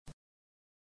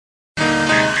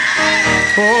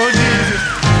Oh Jesus,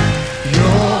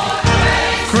 your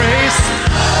grace,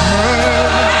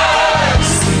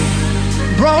 mercy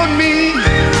brought me.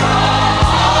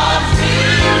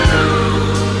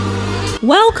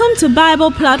 Welcome to Bible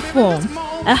Platform,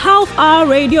 a half-hour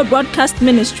radio broadcast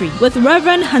ministry with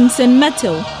Rev.Hansen,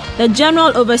 Mettle, the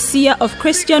General Overseer of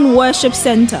Christian Worship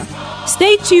Center.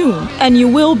 Stay tuned and you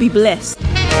will be blessed.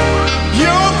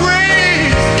 Your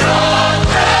grace and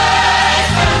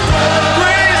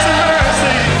mercy,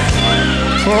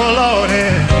 oh Lord,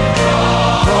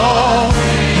 has brought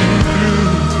me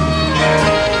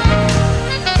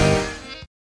through.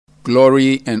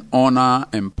 Glory and honor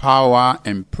and power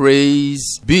and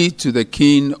praise be to the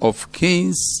King of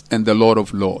Kings and the Lord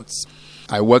of Lords.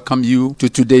 I welcome you to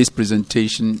today's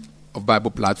presentation of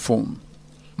Bible Platform.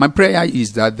 My prayer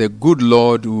is that the good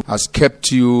Lord who has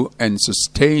kept you and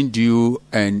sustained you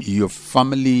and your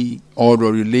family, all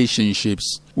your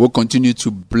relationships, will continue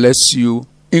to bless you,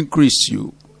 increase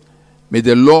you. May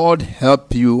the Lord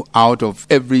help you out of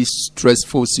every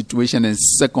stressful situation and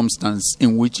circumstance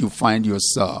in which you find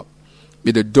yourself.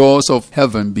 May the doors of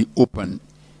heaven be open.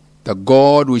 That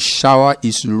God will shower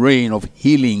his rain of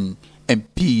healing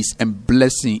and peace and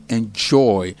blessing and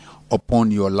joy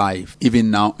upon your life, even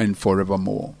now and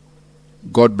forevermore.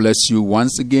 God bless you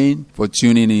once again for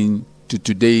tuning in to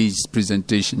today's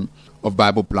presentation of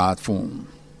Bible Platform.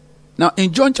 Now,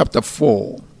 in John chapter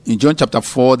 4,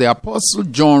 the Apostle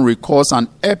John records an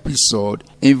episode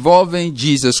involving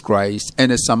Jesus Christ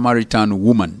and a Samaritan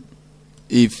woman.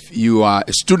 If you are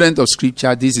a student of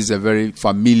Scripture, this is a very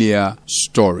familiar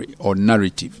story or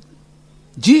narrative.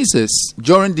 Jesus,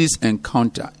 during this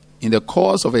encounter, in the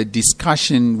course of a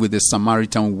discussion with the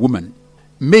Samaritan woman,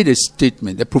 made a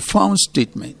statement, a profound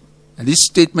statement. And this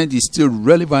statement is still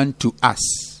relevant to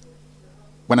us.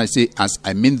 When I say us,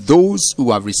 I mean those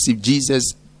who have received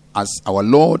Jesus as our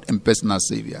Lord and personal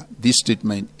Savior. This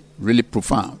statement is really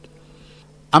profound.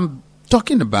 I'm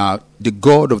talking about the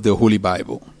God of the Holy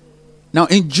Bible. Now,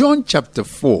 in John chapter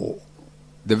 4,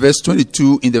 the verse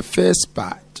 22, in the first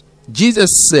part,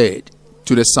 Jesus said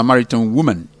to the Samaritan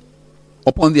woman,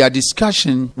 upon their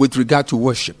discussion with regard to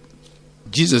worship,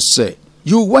 Jesus said,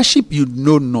 "You worship, you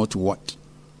know not what.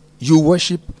 You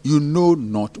worship, you know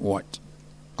not what."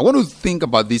 I want to think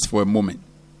about this for a moment.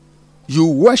 You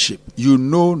worship, you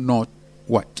know not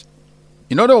what.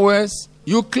 In other words,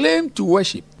 you claim to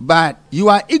worship, but you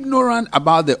are ignorant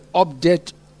about the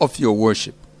object of your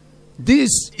worship.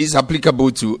 This is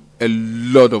applicable to a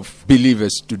lot of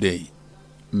believers today.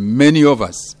 Many of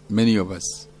us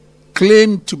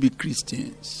claim to be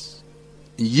Christians,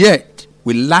 yet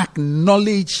we lack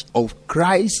knowledge of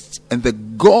Christ and the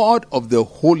God of the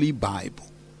Holy Bible.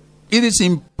 It is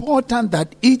important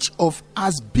that each of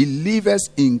us believers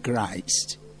in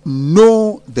Christ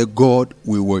know the God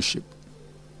we worship.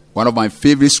 One of my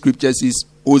favorite scriptures is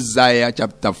Hosea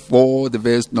chapter 4, the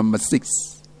verse number 6,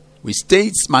 which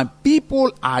states, "My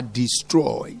people are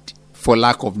destroyed for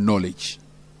lack of knowledge."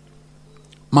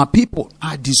 My people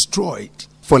are destroyed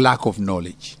for lack of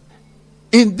knowledge.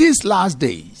 In these last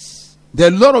days,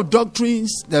 there are a lot of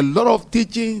doctrines, there are a lot of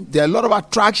teaching, there are a lot of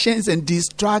attractions and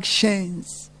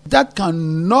distractions that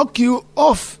can knock you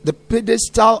off the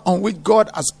pedestal on which God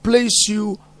has placed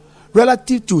you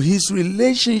relative to his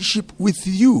relationship with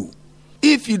you.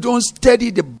 If you don't study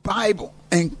the Bible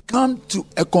and come to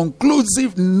a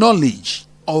conclusive knowledge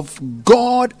of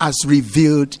God as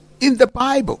revealed in the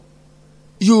Bible,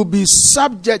 you'll be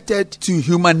subjected to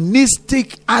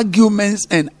humanistic arguments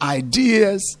and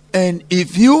ideas. And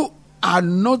if you are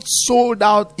not sold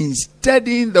out in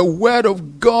studying the Word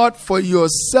of God for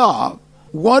yourself,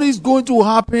 what is going to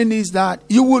happen is that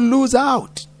you will lose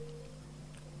out.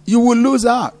 You will lose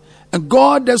out. And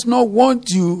God does not want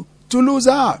you to lose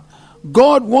out.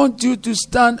 God wants you to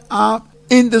stand up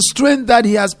in the strength that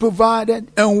he has provided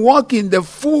and walk in the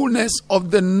fullness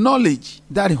of the knowledge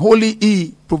that Holy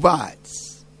He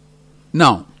provides.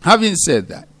 Now, having said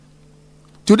that,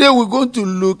 today we're going to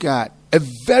look at a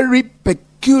very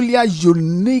peculiar,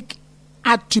 unique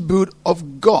attribute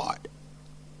of God.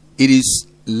 It is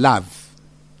love.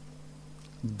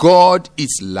 God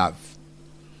is love.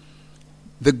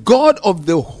 The God of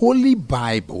the Holy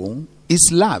Bible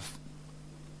is love.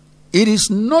 It is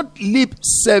not lip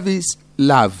service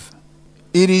love.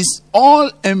 It is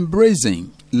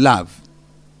all-embracing love.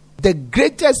 The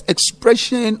greatest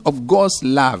expression of God's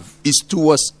love is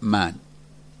towards man.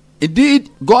 Indeed,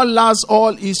 God loves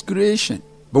all his creation.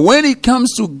 But when it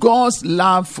comes to God's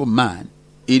love for man,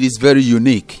 it is very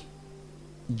unique.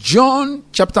 John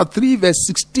chapter 3 verse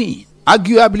 16,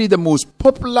 arguably the most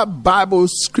popular Bible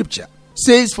scripture,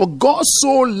 says, "For God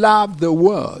so loved the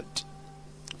world."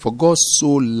 For God so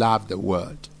loved the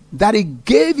world that he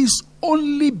gave his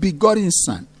only begotten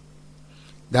Son,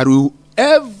 that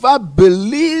whoever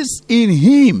believes in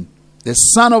him, the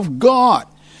Son of God,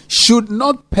 should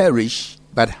not perish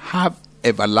but have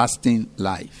everlasting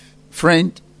life.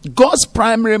 Friend, God's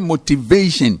primary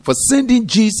motivation for sending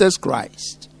Jesus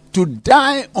Christ to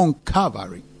die on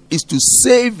Calvary is to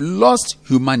save lost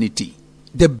humanity.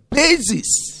 The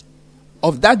basis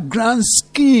of that grand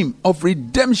scheme of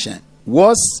redemption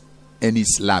was and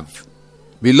is love.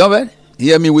 Beloved,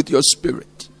 hear me with your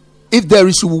spirit. If there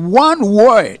is one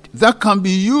word that can be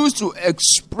used to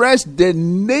express the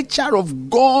nature of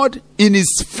God in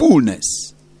its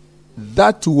fullness,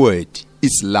 that word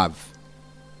is love.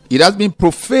 It has been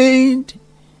profaned,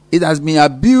 it has been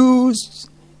abused,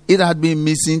 it has been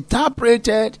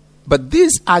misinterpreted, but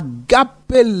this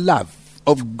agape love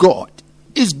of God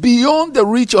is beyond the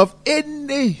reach of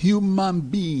any human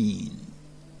being.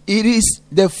 It is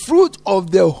the fruit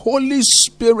of the Holy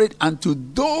Spirit unto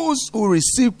those who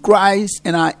receive Christ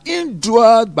and are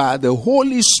indwelt by the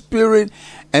Holy Spirit,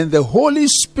 and the Holy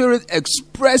Spirit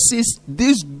expresses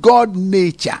this God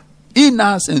nature in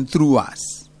us and through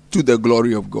us to the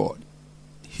glory of God.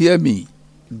 Hear me.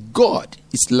 God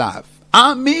is love.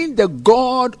 I mean the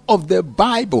God of the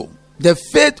Bible, the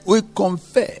faith we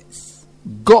confess.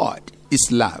 God is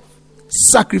love,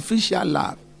 sacrificial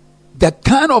love. The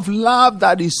kind of love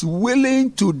that is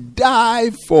willing to die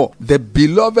for the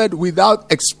beloved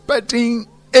without expecting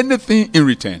anything in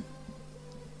return.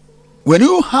 When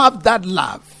you have that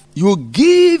love, you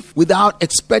give without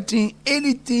expecting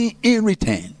anything in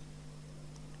return.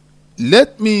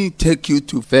 Let me take you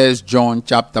to 1 John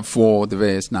chapter 4, the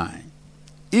verse 9.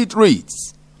 It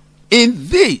reads, "In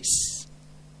this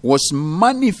was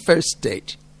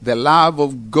manifested the love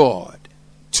of God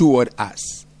toward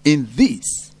us." In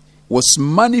this was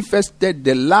manifested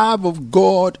the love of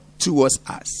God towards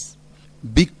us,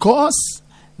 because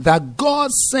that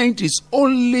God sent his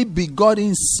only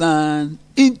begotten Son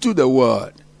into the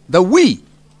world, that we,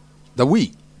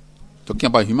 talking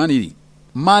about humanity,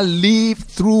 might live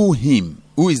through him.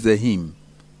 Who is the him?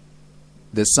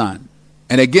 The Son.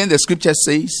 And again the scripture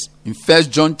says in 1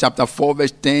 John chapter 4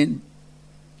 verse 10,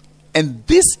 "And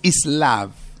this is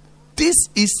love. This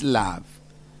is love.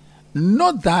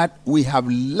 Not that we have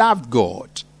loved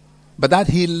God, but that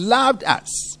he loved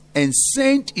us and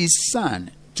sent his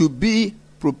Son to be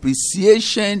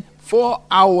propitiation for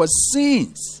our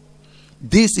sins."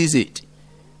 This is it.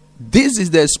 This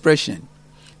is the expression.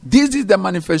 This is the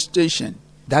manifestation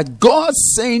that God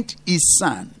sent his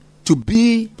Son to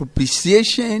be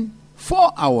propitiation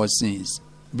for our sins.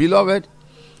 Beloved,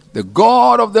 the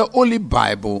God of the Holy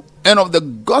Bible and of the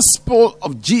gospel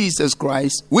of Jesus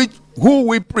Christ, who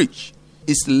we preach,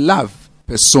 is love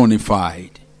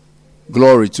personified.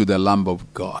 Glory to the Lamb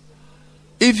of God.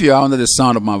 If you are under the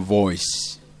sound of my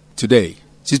voice today,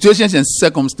 situations and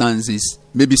circumstances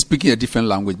may be speaking a different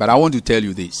language, but I want to tell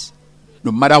you this.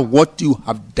 No matter what you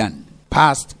have done,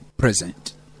 past,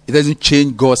 present, it doesn't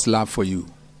change God's love for you.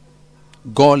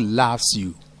 God loves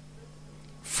you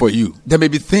for you. There may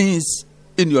be things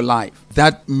in your life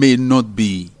that may not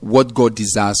be what God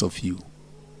desires of you,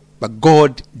 but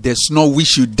God does not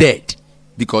wish you dead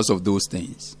because of those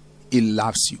things. He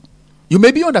loves you. You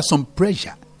may be under some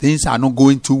pressure. Things are not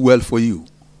going too well for you,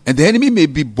 and the enemy may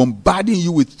be bombarding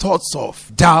you with thoughts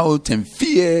of doubt and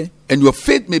fear, and your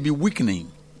faith may be weakening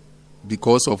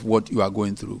because of what you are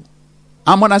going through.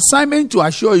 I'm on assignment to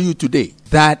assure you today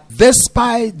that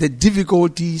despite the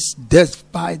difficulties,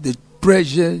 despite the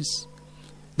pressures,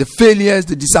 the failures,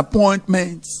 the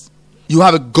disappointments, you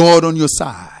have a God on your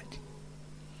side.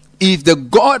 If the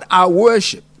God I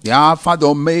worship, the Alpha, the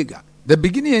Omega, the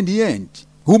beginning and the end,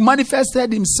 who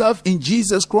manifested himself in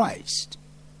Jesus Christ,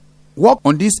 walked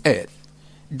on this earth,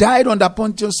 died under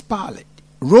Pontius Pilate,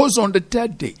 rose on the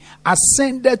third day,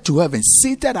 ascended to heaven,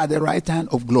 seated at the right hand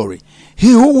of glory.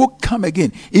 He who will come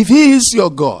again, if he is your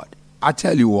God, I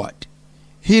tell you what,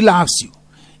 he loves you.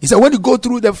 He said, when you go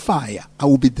through the fire, I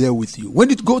will be there with you. When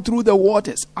you go through the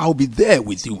waters, I will be there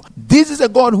with you. This is a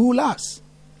God who loves.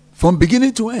 From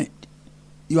beginning to end,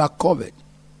 you are covered.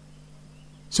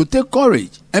 So take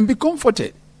courage and be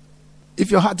comforted. If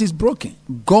your heart is broken,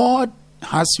 God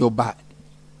has your back.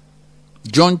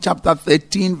 John chapter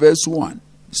 13 verse 1.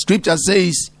 Scripture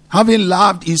says, having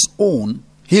loved his own,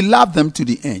 he loved them to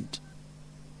the end.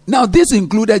 Now this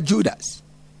included Judas.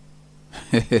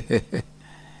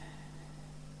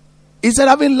 He said,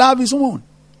 having loved his own,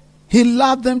 he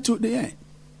loved them to the end.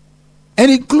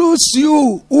 And includes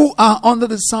you who are under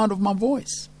the sound of my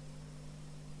voice.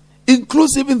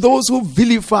 Includes even those who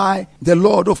vilify the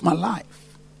Lord of my life.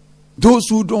 Those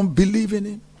who don't believe in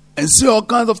him. and say all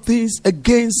kinds of things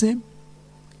against him,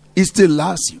 he still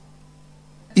loves you.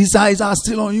 His eyes are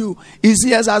still on you. His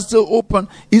ears are still open.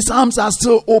 His arms are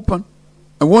still open.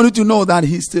 I want you to know that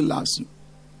he still loves you.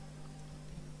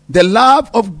 The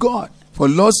love of God for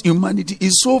lost humanity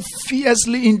is so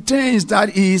fiercely intense that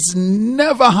he is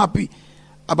never happy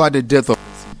about the death of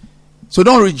us. So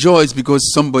don't rejoice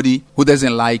because somebody who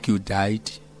doesn't like you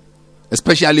died,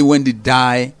 especially when they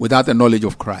die without the knowledge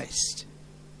of Christ,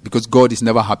 because God is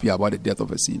never happy about the death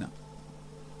of a sinner.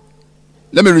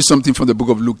 Let me read something from the book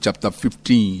of Luke chapter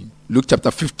 15. Luke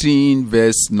chapter 15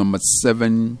 verse number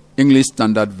 7, English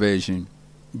Standard Version.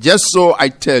 Just so I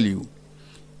tell you,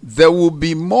 there will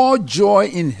be more joy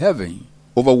in heaven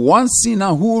over one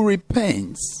sinner who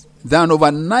repents than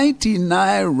over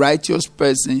 99 righteous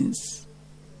persons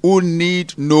who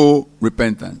need no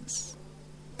repentance.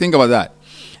 Think about that.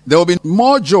 There will be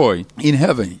more joy in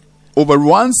heaven over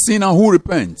one sinner who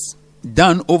repents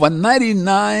than over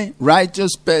 99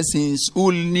 righteous persons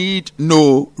who need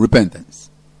no repentance.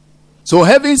 So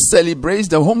heaven celebrates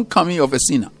the homecoming of a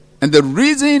sinner. And the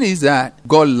reason is that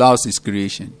God loves his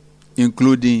creation,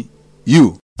 including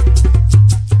you.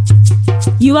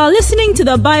 You are listening to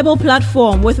the Bible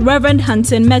Platform with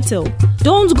Rev.Hansen Mettle.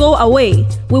 Don't go away.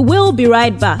 We will be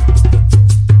right back.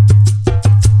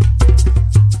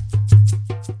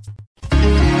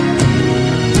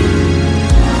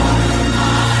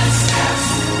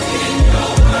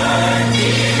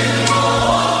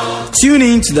 Tune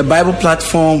in to the Bible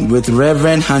Platform with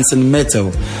Rev.Hansen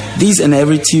Mettle. This and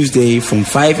every Tuesday from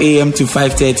 5 a.m. to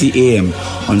 5:30 a.m.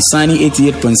 on Sunny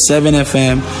 88.7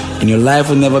 FM, and your life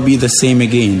will never be the same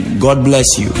again. God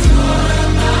bless you.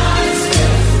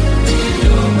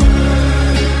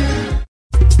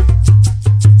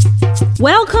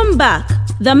 Welcome back.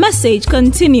 The message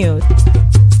continued.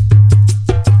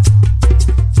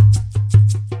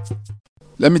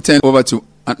 Let me turn over to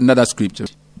another scripture.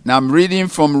 Now I'm reading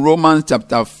from Romans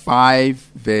chapter 5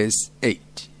 verse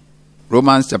 8.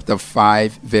 Romans chapter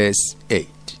 5 verse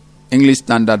 8. English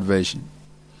Standard Version.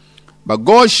 But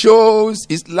God shows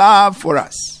his love for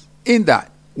us in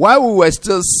that while we were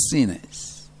still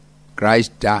sinners,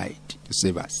 Christ died to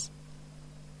save us.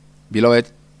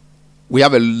 Beloved, we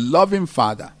have a loving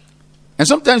Father. And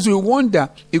sometimes we wonder,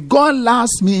 if God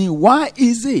loves me, why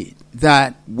is it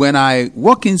that when I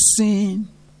walk in sin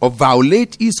or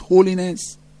violate his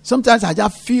holiness, sometimes I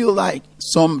just feel like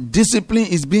some discipline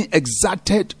is being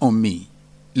exerted on me?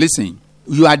 Listen,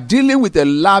 you are dealing with a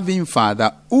loving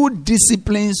Father who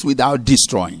disciplines without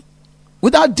destroying.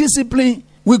 Without discipline,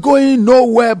 we're going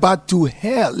nowhere but to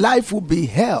hell. Life will be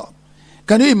hell.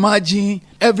 Can you imagine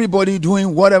everybody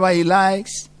doing whatever he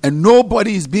likes and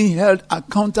nobody is being held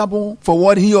accountable for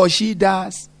what he or she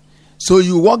does? So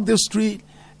you walk the street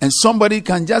and somebody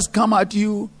can just come at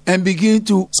you and begin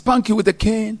to spank you with a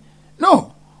cane?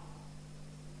 No.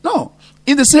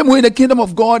 In the same way, in the kingdom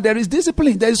of God, there is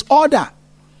discipline, there is order.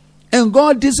 And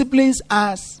God disciplines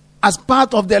us as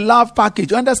part of the love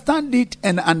package. Understand it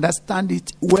and understand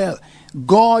it well.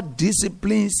 God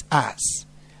disciplines us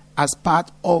as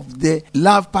part of the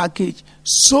love package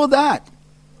so that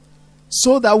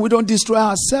we don't destroy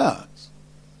ourselves.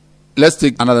 Let's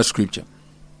take another scripture.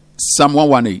 Psalm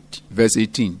 118 verse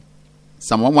 18.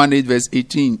 Psalm 118 verse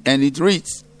 18. And it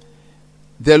reads,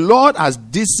 the Lord has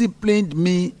disciplined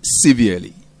me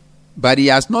severely, but he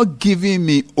has not given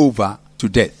me over to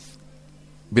death.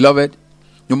 Beloved,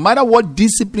 no matter what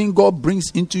discipline God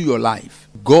brings into your life,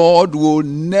 God will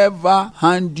never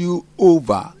hand you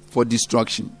over for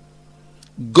destruction.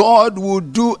 God will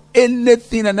do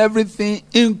anything and everything,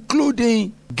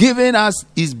 including giving us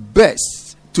his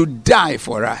best to die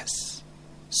for us,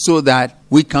 so that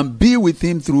we can be with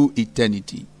him through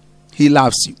eternity. He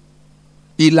loves you.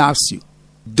 He loves you.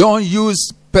 Don't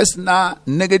use personal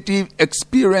negative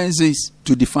experiences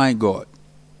to define God.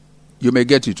 You may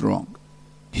get it wrong.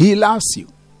 He loves you.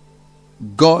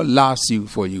 God loves you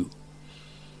for you.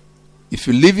 If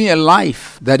you're living a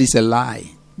life that is a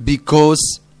lie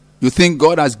because you think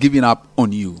God has given up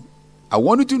on you, I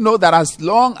want you to know that as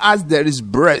long as there is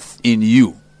breath in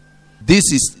you,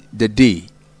 this is the day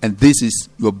and this is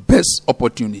your best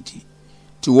opportunity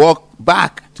to walk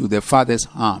back to the Father's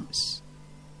arms.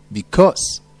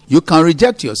 Because you can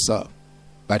reject yourself,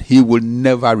 but he will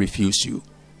never refuse you.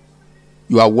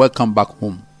 You are welcome back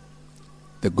home.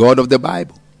 The God of the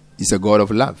Bible is a God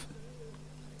of love.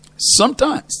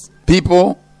 Sometimes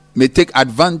people may take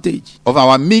advantage of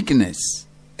our meekness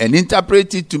and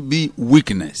interpret it to be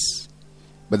weakness.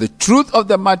 But the truth of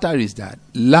the matter is that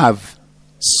love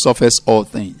suffers all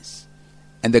things.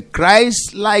 And the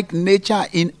Christ-like nature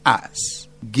in us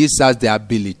gives us the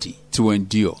ability to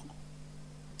endure.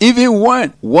 Even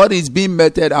when what is being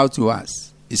meted out to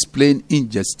us is plain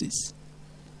injustice,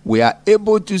 we are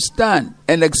able to stand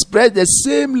and express the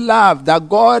same love that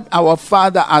God our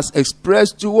Father has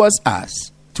expressed towards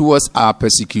us, towards our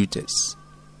persecutors.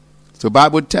 So the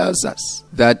Bible tells us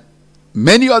that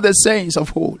many of the saints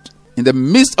of old, in the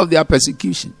midst of their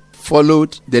persecution,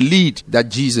 followed the lead that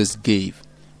Jesus gave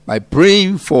by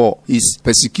praying for his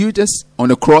persecutors on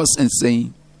the cross and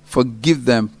saying, "Forgive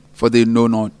them, for they know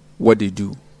not what they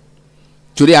do."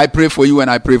 Today I pray for you and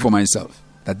I pray for myself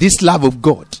that this love of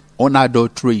God,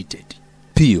 unadulterated,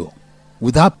 pure,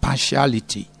 without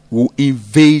partiality, will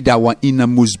invade our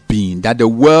innermost being, that the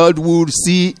world will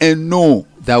see and know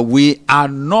that we are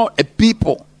not a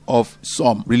people of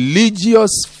some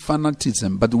religious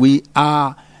fanaticism, but we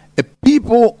are a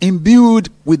people imbued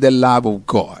with the love of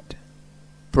God.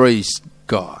 Praise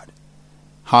God.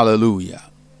 Hallelujah.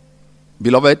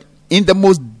 Beloved, in the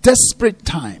most desperate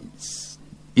times,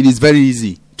 it is very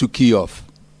easy to key off,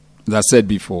 as I said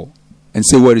before, and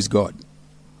say, "Where is God?"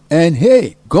 And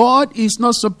hey, God is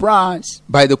not surprised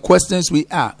by the questions we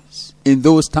ask in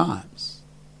those times.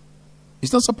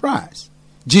 He's not surprised.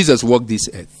 Jesus walked this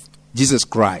earth. Jesus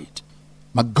cried,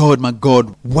 my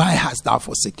God, why hast thou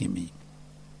forsaken me?"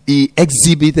 He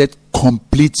exhibited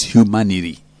complete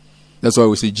humanity. That's why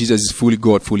we say Jesus is fully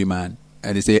God, fully man.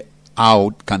 And they say,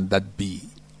 how can that be?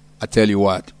 I tell you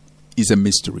what, it's a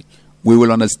mystery. We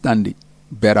will understand it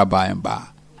better by and by.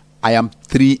 I am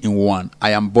 3 in 1.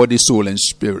 I am body, soul, and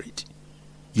spirit.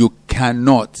 You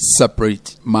cannot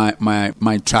separate my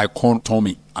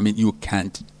trichotomy. I mean, you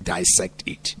can't dissect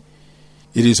it.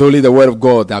 It is only the word of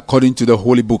God, according to the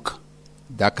holy book,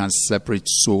 that can separate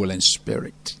soul and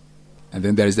spirit. And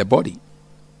then there is the body.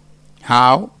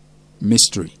 How?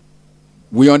 Mystery.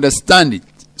 We understand it,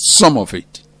 some of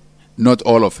it, not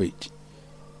all of it.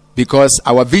 Because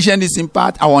our vision is in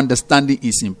part, our understanding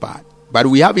is in part. But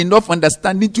we have enough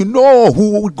understanding to know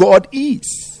who God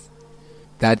is.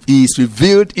 That he is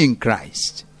revealed in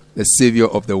Christ, the Savior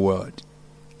of the world.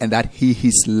 And that he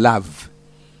is love.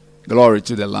 Glory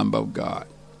to the Lamb of God.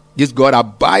 This God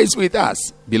abides with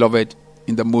us, beloved,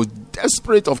 in the most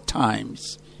desperate of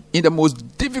times, in the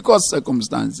most difficult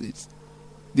circumstances.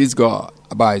 This God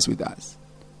abides with us.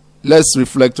 Let's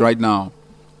reflect right now.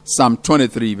 Psalm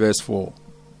 23 verse 4.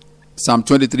 Psalm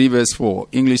 23 verse 4,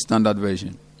 English Standard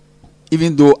Version.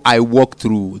 Even though I walk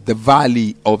through the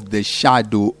valley of the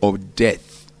shadow of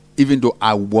death, even though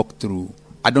I walk through,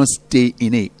 I don't stay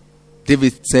in it.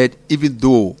 David said, even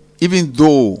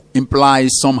though implies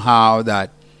somehow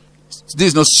that this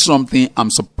is not something I'm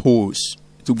supposed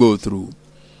to go through.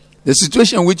 The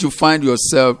situation in which you find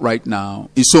yourself right now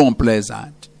is so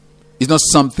unpleasant. It's not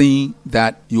something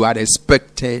that you had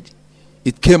expected.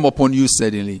 It came upon you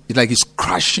suddenly. It's like it's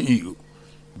crushing you.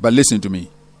 But listen to me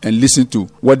and listen to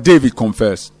what David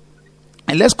confessed.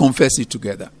 And let's confess it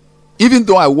together. Even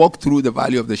though I walk through the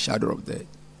valley of the shadow of death,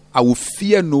 I will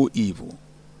fear no evil.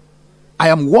 I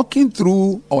am walking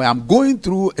through, or I am going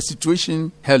through a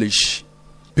situation hellish,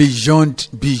 beyond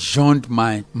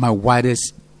my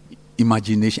widest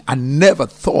imagination. I never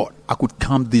thought I could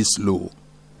come this low.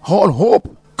 All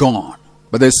hope gone.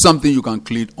 But there's something you can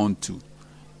cling on to.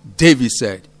 David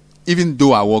said, even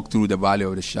though I walk through the valley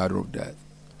of the shadow of death,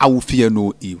 I will fear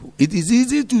no evil. It is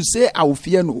easy to say I will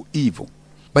fear no evil.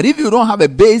 But if you don't have a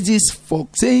basis for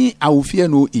saying I will fear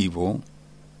no evil,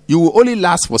 you will only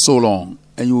last for so long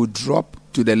and you will drop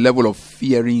to the level of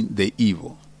fearing the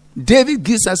evil. David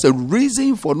gives us a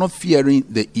reason for not fearing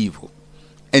the evil.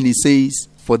 And he says,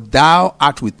 for thou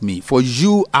art with me, for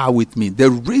you are with me. The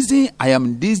reason I am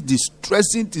in this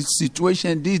distressing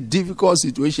situation, this difficult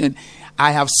situation,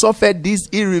 I have suffered this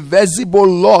irreversible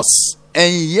loss.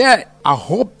 And yet, I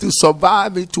hope to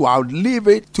survive it, to outlive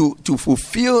it, to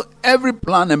fulfill every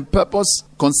plan and purpose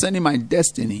concerning my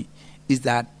destiny, is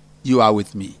that you are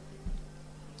with me.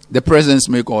 The presence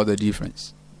makes all the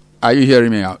difference. Are you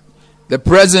hearing me out? The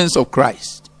presence of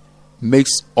Christ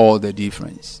makes all the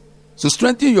difference. So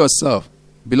strengthen yourself,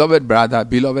 beloved brother,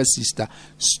 beloved sister.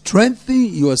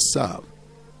 Strengthen yourself.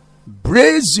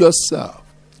 Brace yourself.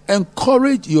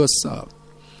 Encourage yourself.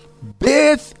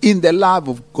 Bathe in the love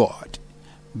of God.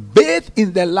 Bathe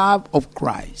in the love of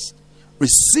Christ.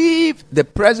 Receive the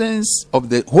presence of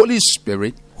the Holy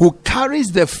Spirit who carries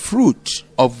the fruit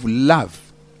of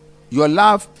love. Your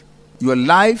love, your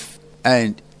life,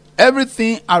 and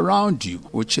everything around you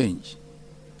will change.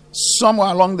 Somewhere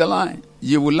along the line,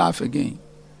 you will laugh again.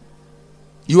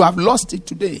 You have lost it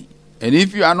today. And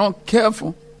if you are not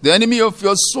careful, the enemy of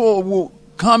your soul will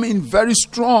come in very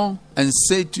strong and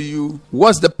say to you,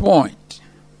 what's the point?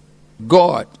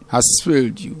 God has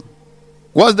failed you.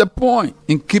 What's the point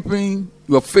in keeping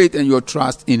your faith and your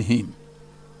trust in him.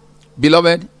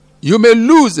 Beloved, you may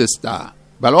lose a star,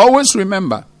 but always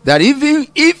remember that even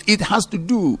if it has to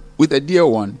do with a dear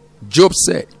one, Job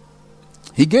said,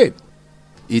 he gave,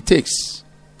 he takes.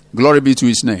 Glory be to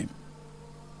his name.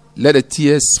 Let the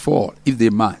tears fall if they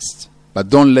must, but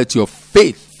don't let your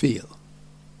faith fail.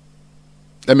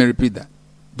 Let me repeat that.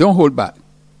 Don't hold back.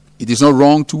 It is not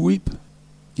wrong to weep.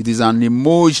 It is an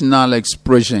emotional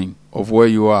expression of where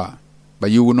you are,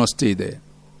 but you will not stay there.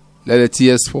 Let the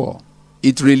tears fall.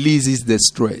 It releases the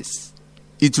stress.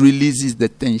 It releases the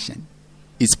tension.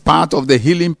 It's part of the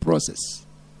healing process.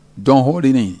 Don't hold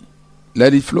it in.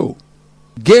 Let it flow.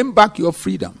 Gain back your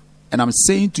freedom. And I'm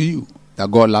saying to you that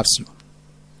God loves you.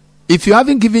 If you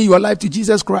haven't given your life to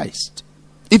Jesus Christ,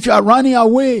 if you are running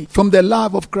away from the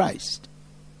love of Christ,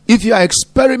 if you are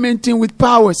experimenting with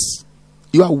powers,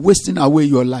 you are wasting away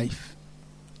your life.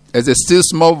 There's a still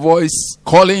small voice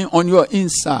calling on your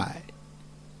inside,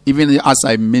 even as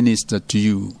I minister to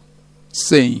you,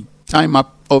 saying, time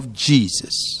up of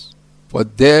Jesus. For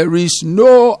there is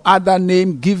no other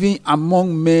name given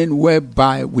among men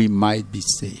whereby we might be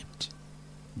saved.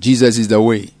 Jesus is the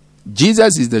way.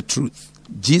 Jesus is the truth.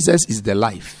 Jesus is the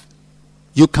life.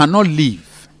 You cannot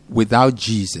live without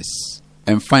Jesus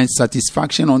and find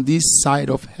satisfaction on this side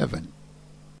of heaven.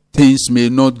 Things may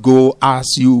not go as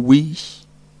you wish,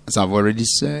 as I've already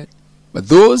said, but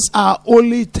those are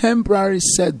only temporary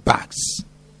setbacks.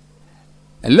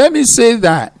 And let me say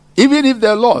that even if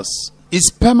the loss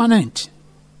is permanent,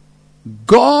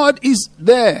 God is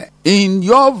there in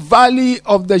your valley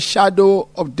of the shadow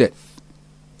of death.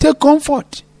 Take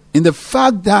comfort in the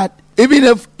fact that even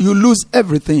if you lose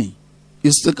everything,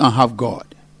 you still can have God.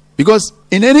 Because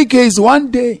in any case,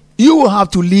 one day, you will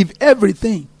have to leave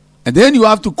everything. And then you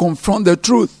have to confront the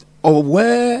truth of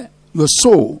where your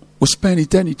soul will spend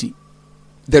eternity.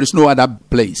 There is no other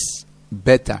place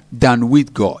better than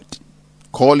with God.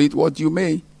 Call it what you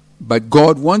may, but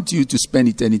God wants you to spend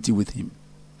eternity with him.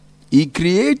 He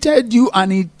created you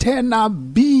an eternal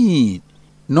being,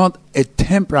 not a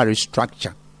temporary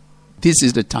structure. This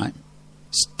is the time.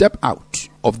 Step out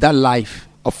of that life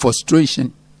of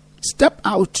frustration. Step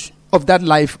out of that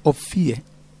life of fear.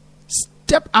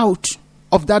 Step out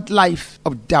of that life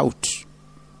of doubt.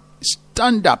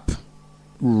 Stand up.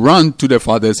 Run to the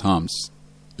Father's arms.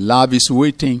 Love is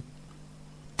waiting.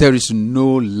 There is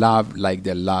no love like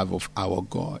the love of our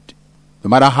God. No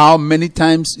matter how many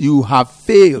times you have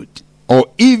failed or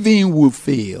even will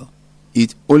fail,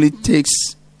 it only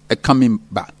takes a coming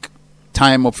back.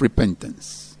 Time of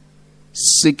repentance.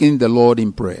 Seeking the Lord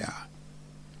in prayer.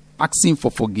 Asking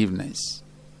for forgiveness.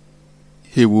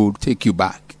 He will take you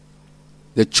back.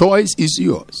 The choice is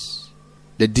yours.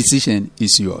 The decision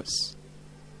is yours.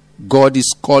 God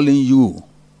is calling you.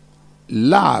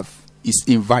 Love is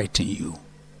inviting you.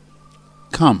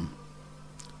 Come.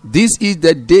 This is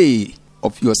the day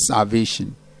of your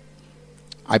salvation.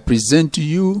 I present to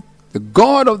you the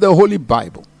God of the Holy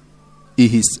Bible.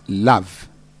 It is love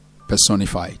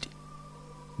personified.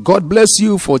 God bless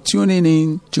you for tuning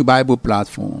in to Bible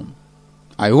Platform.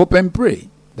 I hope and pray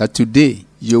that today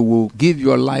you will give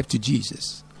your life to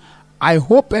Jesus. I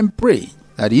hope and pray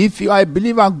that if you are a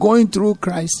believer going through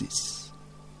crisis,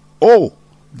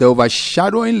 the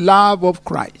overshadowing love of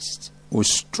Christ will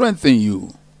strengthen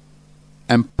you,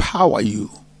 empower you,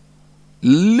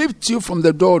 lift you from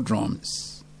the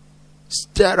doldrums,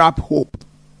 stir up hope.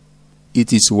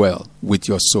 It is well with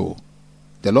your soul.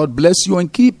 The Lord bless you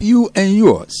and keep you and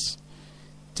yours.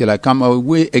 Till I come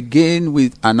away again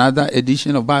with another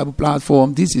edition of Bible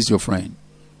Platform, this is your friend.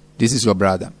 This is your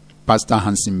brother, Pastor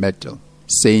Hansen Mettle,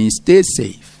 saying stay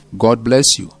safe. God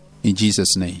bless you. In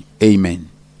Jesus' name, amen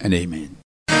and amen.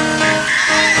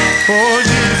 Oh,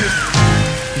 Jesus,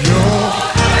 your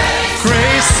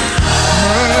grace,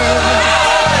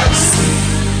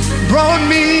 mercy brought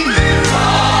me.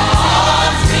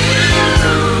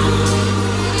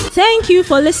 Thank you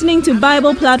for listening to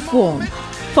Bible Platform.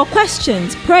 For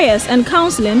questions, prayers, and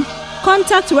counseling,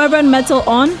 contact Rev. Mettle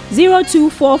on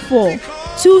 0244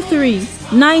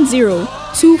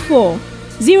 239024,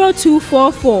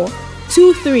 0244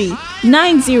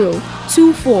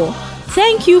 239024.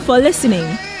 Thank you for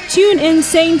listening. Tune in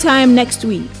same time next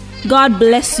week. God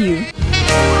bless you.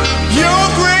 Your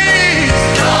grace.